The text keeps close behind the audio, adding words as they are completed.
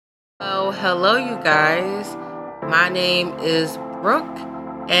Hello, you guys. My name is Brooke,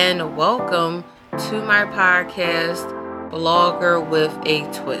 and welcome to my podcast, Blogger with a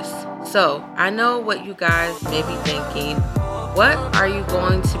Twist. So, I know what you guys may be thinking. What are you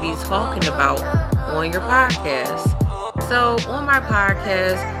going to be talking about on your podcast? So, on my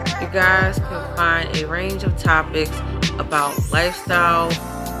podcast, you guys can find a range of topics about lifestyle,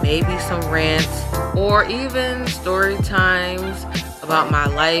 maybe some rants, or even story times about my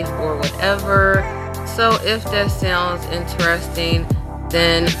life or whatever. So if that sounds interesting,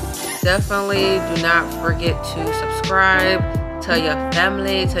 then definitely do not forget to subscribe. Tell your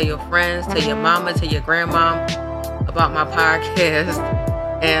family, tell your friends, tell your mama, tell your grandma about my podcast.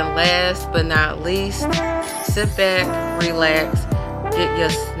 And last but not least, sit back, relax, get your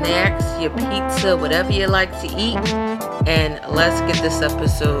snacks, your pizza, whatever you like to eat, and let's get this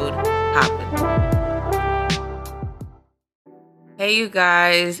episode popping. Hey you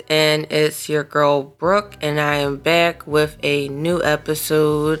guys, and it's your girl Brooke, and I am back with a new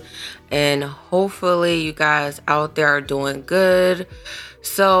episode, and hopefully you guys out there are doing good.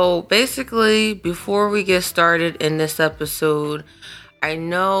 So basically, before we get started in this episode, I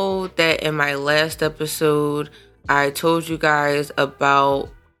know that in my last episode I told you guys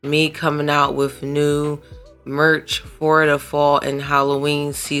about me coming out with new merch for the fall and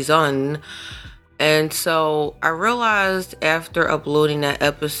Halloween season. And so I realized after uploading that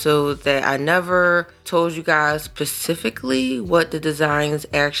episode that I never told you guys specifically what the designs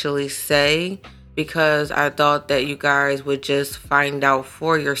actually say, because I thought that you guys would just find out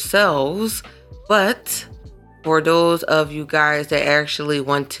for yourselves. But for those of you guys that actually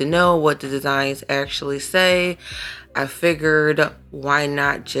want to know what the designs actually say, I figured why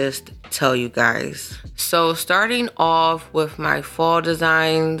not just tell you guys. So starting off with my fall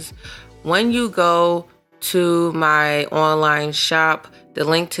designs, when you go to my online shop, the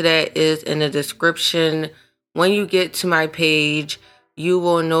link to that is in the description. When you get to my page, you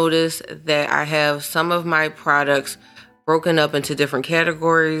will notice that I have some of my products broken up into different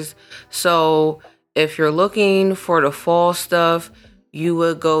categories. So if you're looking for the fall stuff, you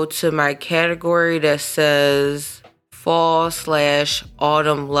would go to my category that says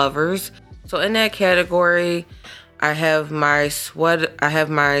fall/autumn lovers. So in that category, I have my sweater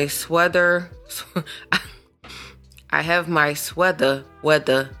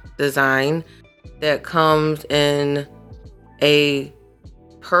weather design that comes in a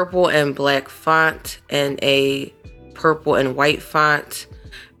purple and black font and a purple and white font.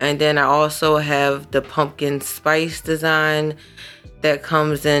 And then I also have the pumpkin spice design that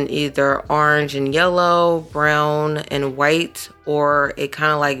comes in either orange and yellow, brown and white, or a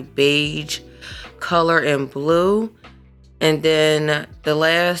kind of like beige color and blue. And then the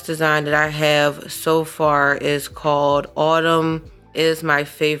last design that I have so far is called Autumn is my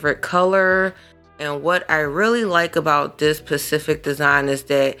favorite color. And what I really like about this specific design is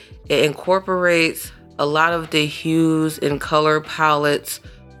that it incorporates a lot of the hues and color palettes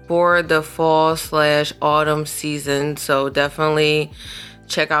for the fall/autumn season. So definitely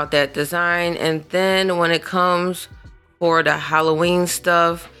check out that design. And then when it comes for the Halloween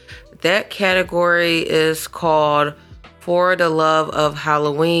stuff, that category is called For the Love of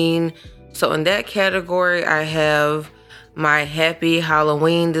Halloween. So in that category, I have my Happy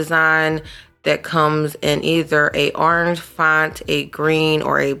Halloween design that comes in either a orange font, a green,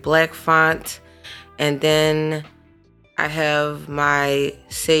 or a black font. And then I have my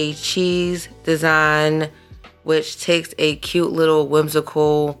Say Cheese design, which takes a cute little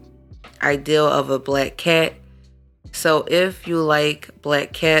whimsical ideal of a black cat. So if you like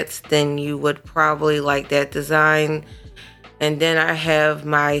black cats, then you would probably like that design. And then I have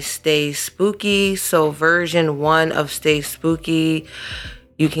my Stay Spooky. So version 1 of Stay Spooky,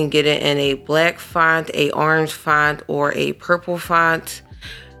 you can get it in a black font, a orange font, or a purple font.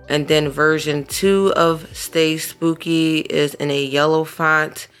 And then version 2 of Stay Spooky is in a yellow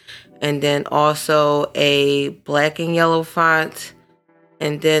font, and then also a black and yellow font.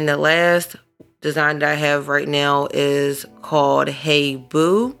 And then the last design that I have right now is called Hey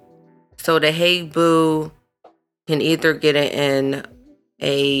Boo. So the Hey Boo can either get it in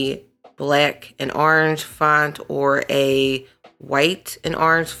a black and orange font or a white and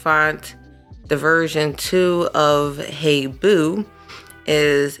orange font. The version 2 of Hey Boo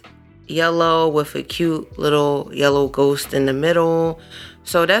is yellow with a cute little yellow ghost in the middle.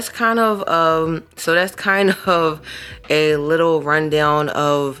 So that's kind of a little rundown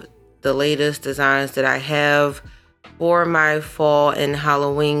of the latest designs that I have for my fall and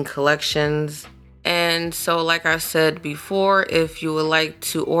Halloween collections. And so like I said before, if you would like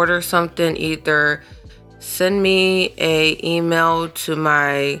to order something, either send me an email to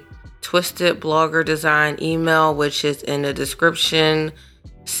my Twisted Blogger Design email, which is in the description.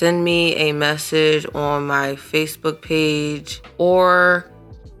 Send me a message on my Facebook page, or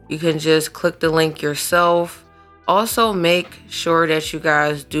you can just click the link yourself. Also, make sure that you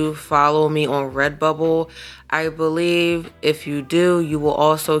guys do follow me on Redbubble. I believe if you do, you will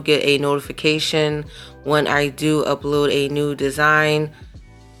also get a notification when I do upload a new design.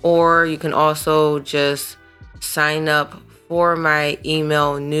 Or you can also just sign up for my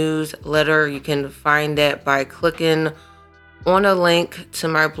email newsletter. You can find that by clicking on a link to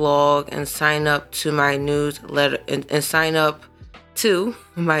my blog and sign up to my newsletter and sign up to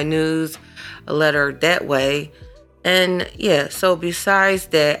my newsletter that way. And yeah, so besides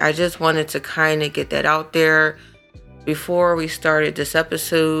that, I just wanted to kind of get that out there before we started this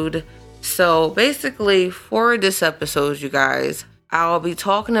episode. So basically for this episode, you guys, I'll be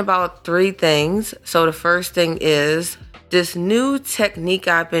talking about 3 things. So the first thing is this new technique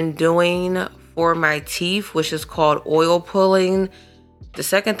I've been doing for my teeth, which is called oil pulling. The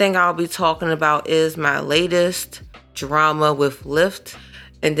second thing I'll be talking about is my latest drama with Lyft.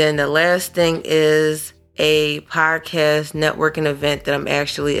 And then the last thing is a podcast networking event that I'm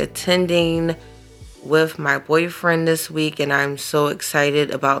actually attending with my boyfriend this week, and I'm so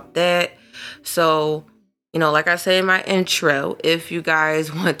excited about that. So, like I say in my intro, if you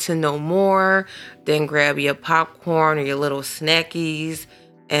guys want to know more, then grab your popcorn or your little snackies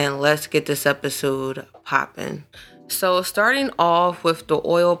and let's get this episode popping. So starting off with the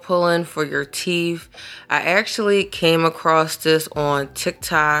oil pulling for your teeth, I actually came across this on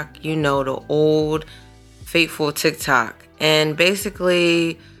TikTok, the old faithful TikTok. And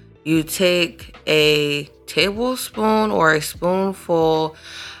basically you take a tablespoon or a spoonful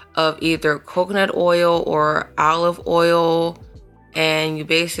of either coconut oil or olive oil, and you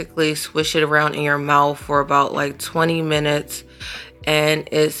basically swish it around in your mouth for about 20 minutes. And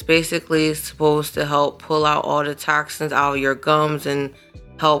it's basically supposed to help pull out all the toxins out of your gums and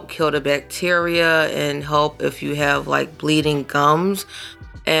help kill the bacteria and help if you have bleeding gums.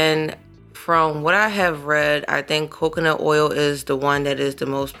 And from what I have read, I think coconut oil is the one that is the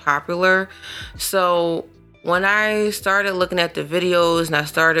most popular. So when I started looking at the videos and I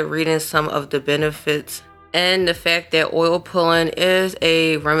started reading some of the benefits and the fact that oil pulling is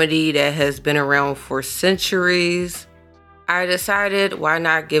a remedy that has been around for centuries, I decided why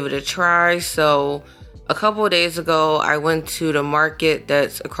not give it a try. So a couple of days ago, I went to the market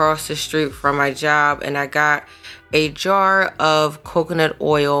that's across the street from my job and I got a jar of coconut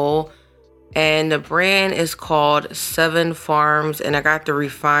oil, and the brand is called 7 Farms, and I got the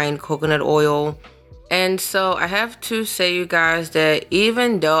refined coconut oil. And so I have to say, you guys, that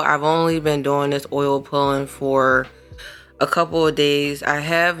even though I've only been doing this oil pulling for a couple of days, I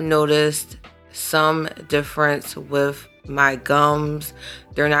have noticed some difference with my gums.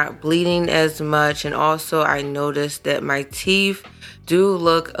 They're not bleeding as much, and also I noticed that my teeth do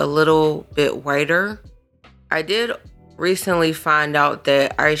look a little bit whiter. I did recently find out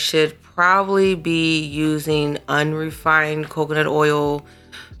that I should probably be using unrefined coconut oil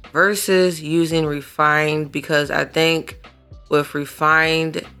versus using refined, because I think with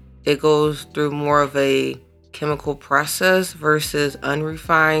refined it goes through more of a chemical process versus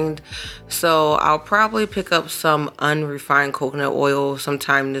unrefined. So I'll probably pick up some unrefined coconut oil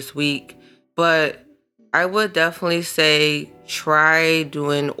sometime this week, but I would definitely say try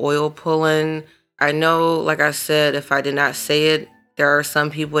doing oil pulling. I know, like I said, if I did not say it, there are some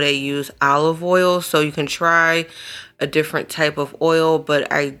people that use olive oil, so you can try a different type of oil,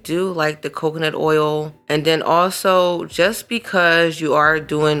 but I do like the coconut oil. And then also, just because you are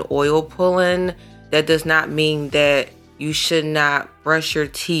doing oil pulling, that does not mean that you should not brush your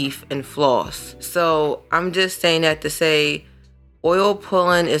teeth and floss. So I'm just saying that to say oil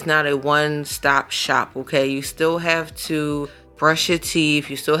pulling is not a one-stop shop, okay? You still have to brush your teeth,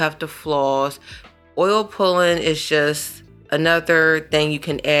 you still have to floss. Oil pulling is just another thing you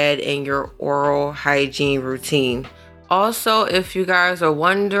can add in your oral hygiene routine. Also, if you guys are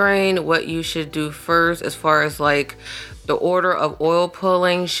wondering what you should do first as far as the order of oil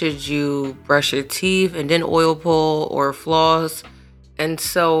pulling, should you brush your teeth and then oil pull or floss? And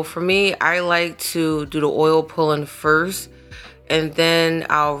so for me, I like to do the oil pulling first, and then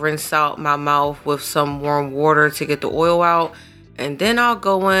I'll rinse out my mouth with some warm water to get the oil out, and then I'll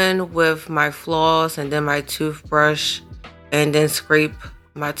go in with my floss and then my toothbrush and then scrape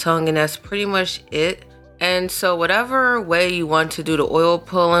my tongue, and that's pretty much it. And so whatever way you want to do the oil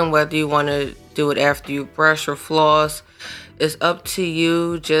pulling, whether you want to do it after you brush or floss, is up to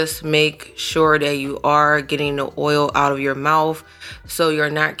you. Just make sure that you are getting the oil out of your mouth so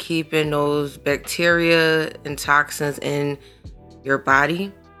you're not keeping those bacteria and toxins in your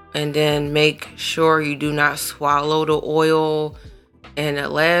body. and then make sure you do not swallow the oil. And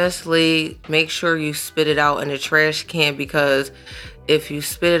lastly, make sure you spit it out in the trash can, because if you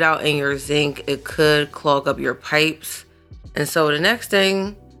spit it out in your sink, it could clog up your pipes. And so the next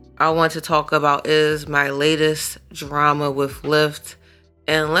thing I want to talk about is my latest drama with Lyft.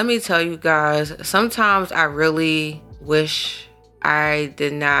 And let me tell you guys, sometimes I really wish I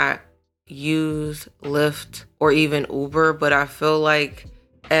did not use Lyft or even Uber, but I feel like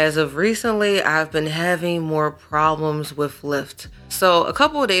as of recently, I've been having more problems with Lyft. So a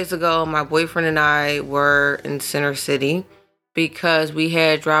couple of days ago, my boyfriend and I were in Center City because we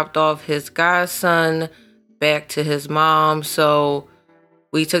had dropped off his godson back to his mom. So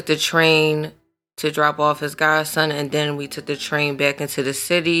we took the train to drop off his godson, and then we took the train back into the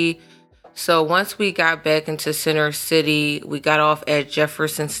city. So once we got back into Center City, we got off at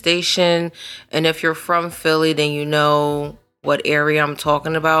Jefferson Station. And if you're from Philly, then you know what area I'm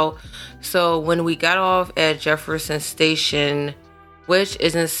talking about. So when we got off at Jefferson Station, which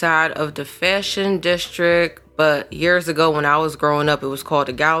is inside of the Fashion District, but years ago when I was growing up, it was called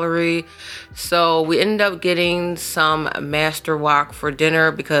the Gallery. So we ended up getting some Master Wok for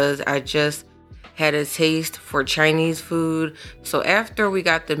dinner because I just had a taste for Chinese food. So after we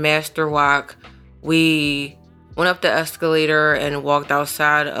got the Master Wok, we went up the escalator and walked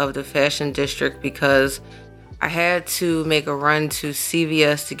outside of the Fashion District because I had to make a run to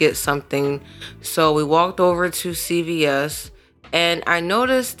CVS to get something. So we walked over to CVS, and I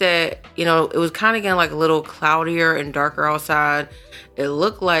noticed that, it was kind of getting like a little cloudier and darker outside. It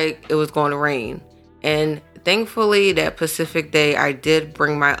looked like it was going to rain. And thankfully, that Pacific day, I did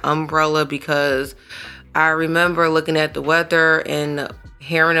bring my umbrella because I remember looking at the weather and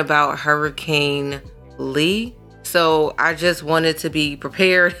hearing about Hurricane Lee. So I just wanted to be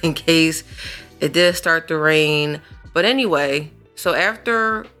prepared in case it did start to rain. But anyway, so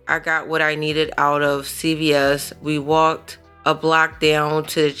after I got what I needed out of CVS, we walked a block down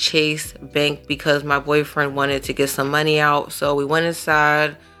to the Chase Bank because my boyfriend wanted to get some money out. So we went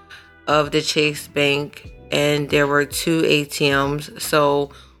inside of the Chase Bank, and there were two ATMs.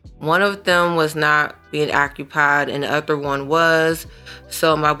 So one of them was not being occupied and the other one was.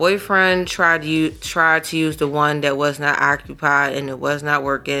 So my boyfriend tried to use the one that was not occupied, and it was not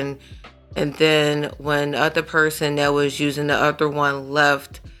working. And then when the other person that was using the other one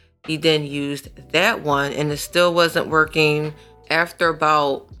left, he then used that one, and it still wasn't working. After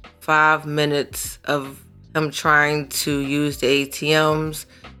about 5 minutes of him trying to use the ATMs,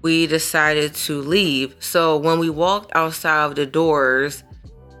 we decided to leave. So when we walked outside of the doors,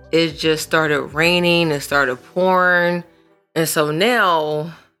 it just started raining and started pouring. And so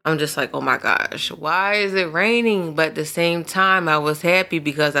now I'm just like, oh my gosh, why is it raining? But at the same time, I was happy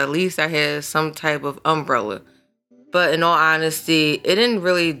because at least I had some type of umbrella. But in all honesty, it didn't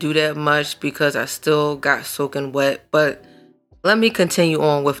really do that much because I still got soaking wet. But let me continue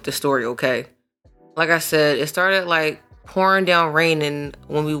on with the story, okay? Like I said, it started like pouring down raining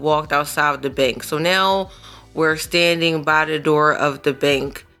when we walked outside of the bank. So now we're standing by the door of the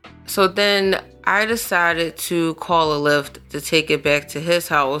bank. So then I decided to call a Lyft to take it back to his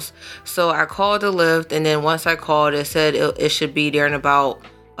house. So I called the Lyft, and then once I called, it said it should be there in about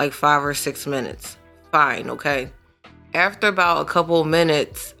like 5 or 6 minutes. Fine, okay. After about a couple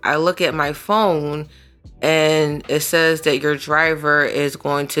minutes, I look at my phone, and it says that your driver is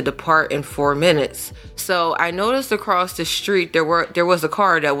going to depart in 4 minutes. So I noticed across the street there was a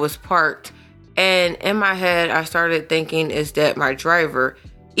car that was parked, and in my head I started thinking, is that my driver?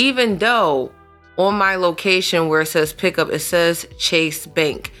 Even though on my location where it says pickup, it says Chase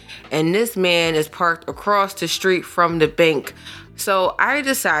Bank, and this man is parked across the street from the bank. So I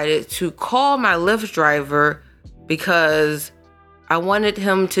decided to call my Lyft driver because I wanted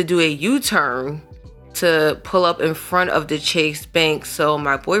him to do a U-turn to pull up in front of the Chase Bank so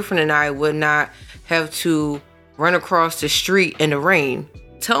my boyfriend and I would not have to run across the street in the rain.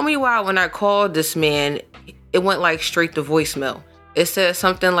 Tell me why when I called this man, it went like straight to voicemail. It said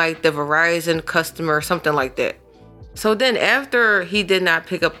something like the Verizon customer, something like that. So then after he did not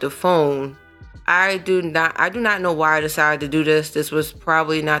pick up the phone, I do not know why I decided to do this. This was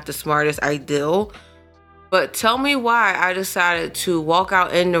probably not the smartest idea. But tell me why I decided to walk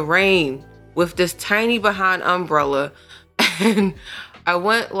out in the rain with this tiny behind umbrella. And I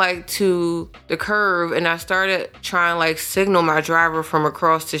went like to the curb and I started trying like signal my driver from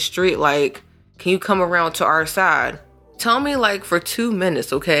across the street, like, can you come around to our side? Tell me like for 2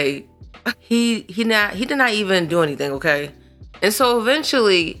 minutes, okay? He did not even do anything, okay? And so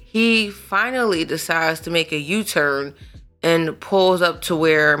eventually he finally decides to make a U-turn and pulls up to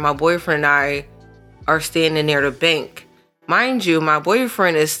where my boyfriend and I are standing near the bank. mind you, my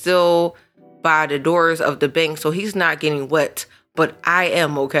boyfriend is still by the doors of the bank, so he's not getting wet, but I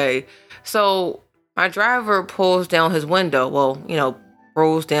am, okay? So my driver pulls down his window. Well,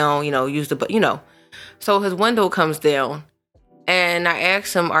 rolls down, So his window comes down, and I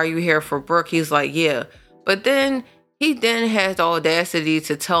asked him, "Are you here for Brooke?" He's like, "Yeah." But then he has the audacity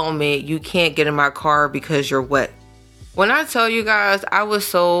to tell me, "You can't get in my car because you're wet." When I tell you guys, I was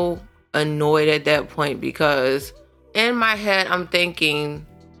so annoyed at that point because in my head, I'm thinking,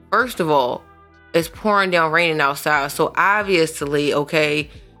 first of all, it's pouring down raining outside. So obviously, okay,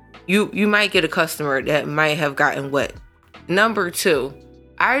 you might get a customer that might have gotten wet. Number two,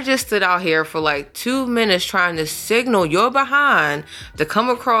 I just stood out here for like 2 minutes trying to signal your behind to come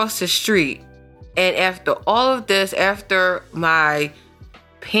across the street. And after all of this, after my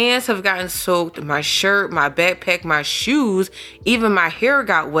pants have gotten soaked, my shirt, my backpack, my shoes, even my hair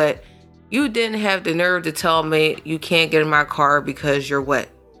got wet, you didn't have the nerve to tell me you can't get in my car because you're wet.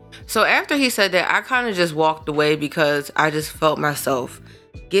 So after he said that, I kind of just walked away because I just felt myself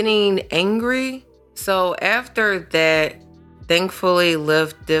getting angry. So after that, thankfully,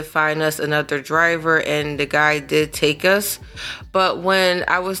 Lyft did find us another driver and the guy did take us. But when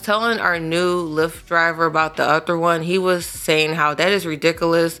I was telling our new Lyft driver about the other one, he was saying how that is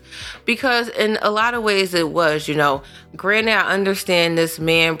ridiculous because in a lot of ways it was, Granted, I understand this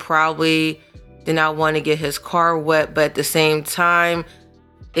man probably did not want to get his car wet, but at the same time,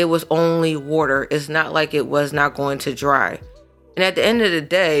 it was only water. It's not like it was not going to dry. And at the end of the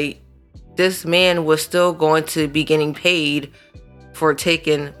day, this man was still going to be getting paid for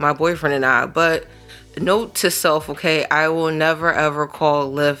taking my boyfriend and I. But note to self, okay, I will never ever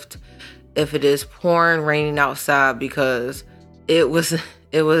call Lyft if it is pouring raining outside because it was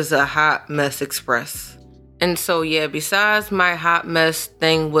a hot mess express. And so yeah, besides my hot mess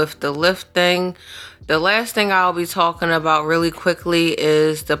thing with the Lyft thing, the last thing I'll be talking about really quickly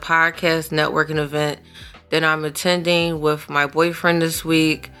is the podcast networking event that I'm attending with my boyfriend this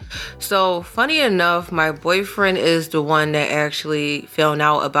week. So funny enough, my boyfriend is the one that actually found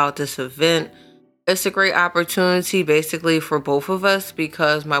out about this event. It's a great opportunity basically for both of us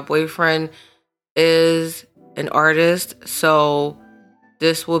because my boyfriend is an artist. So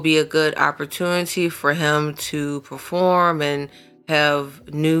this will be a good opportunity for him to perform and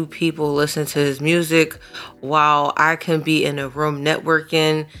have new people listen to his music while I can be in a room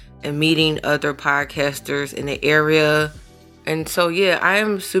networking and meeting other podcasters in the area. And so, yeah, I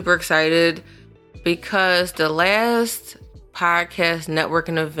am super excited because the last podcast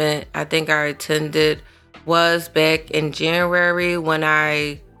networking event I think I attended was back in January when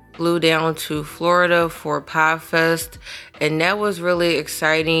I flew down to Florida for PodFest. And that was really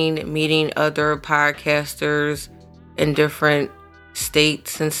exciting, meeting other podcasters in different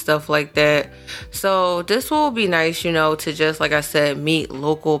states and stuff like that. So this will be nice, to just, like I said, meet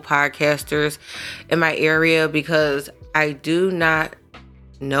local podcasters in my area because I do not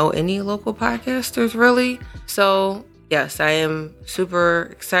know any local podcasters really. So yes, I am super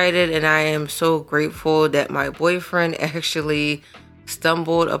excited and I am so grateful that my boyfriend actually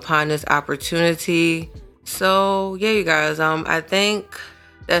stumbled upon this opportunity. So yeah, you guys, I think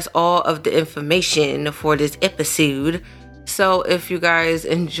that's all of the information for this episode. So if you guys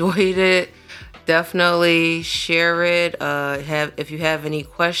enjoyed it, definitely share it. If you have any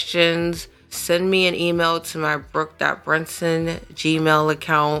questions, send me an email to my brooke.brunson Gmail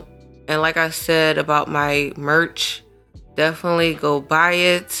account. And like I said about my merch, definitely go buy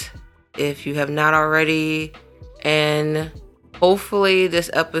it if you have not already. And hopefully this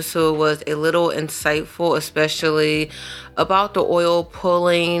episode was a little insightful, especially about the oil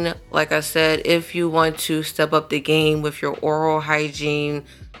pulling. Like I said, if you want to step up the game with your oral hygiene,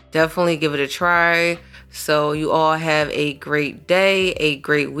 definitely give it a try. So you all have a great day, a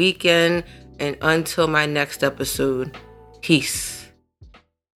great weekend, and until my next episode, peace.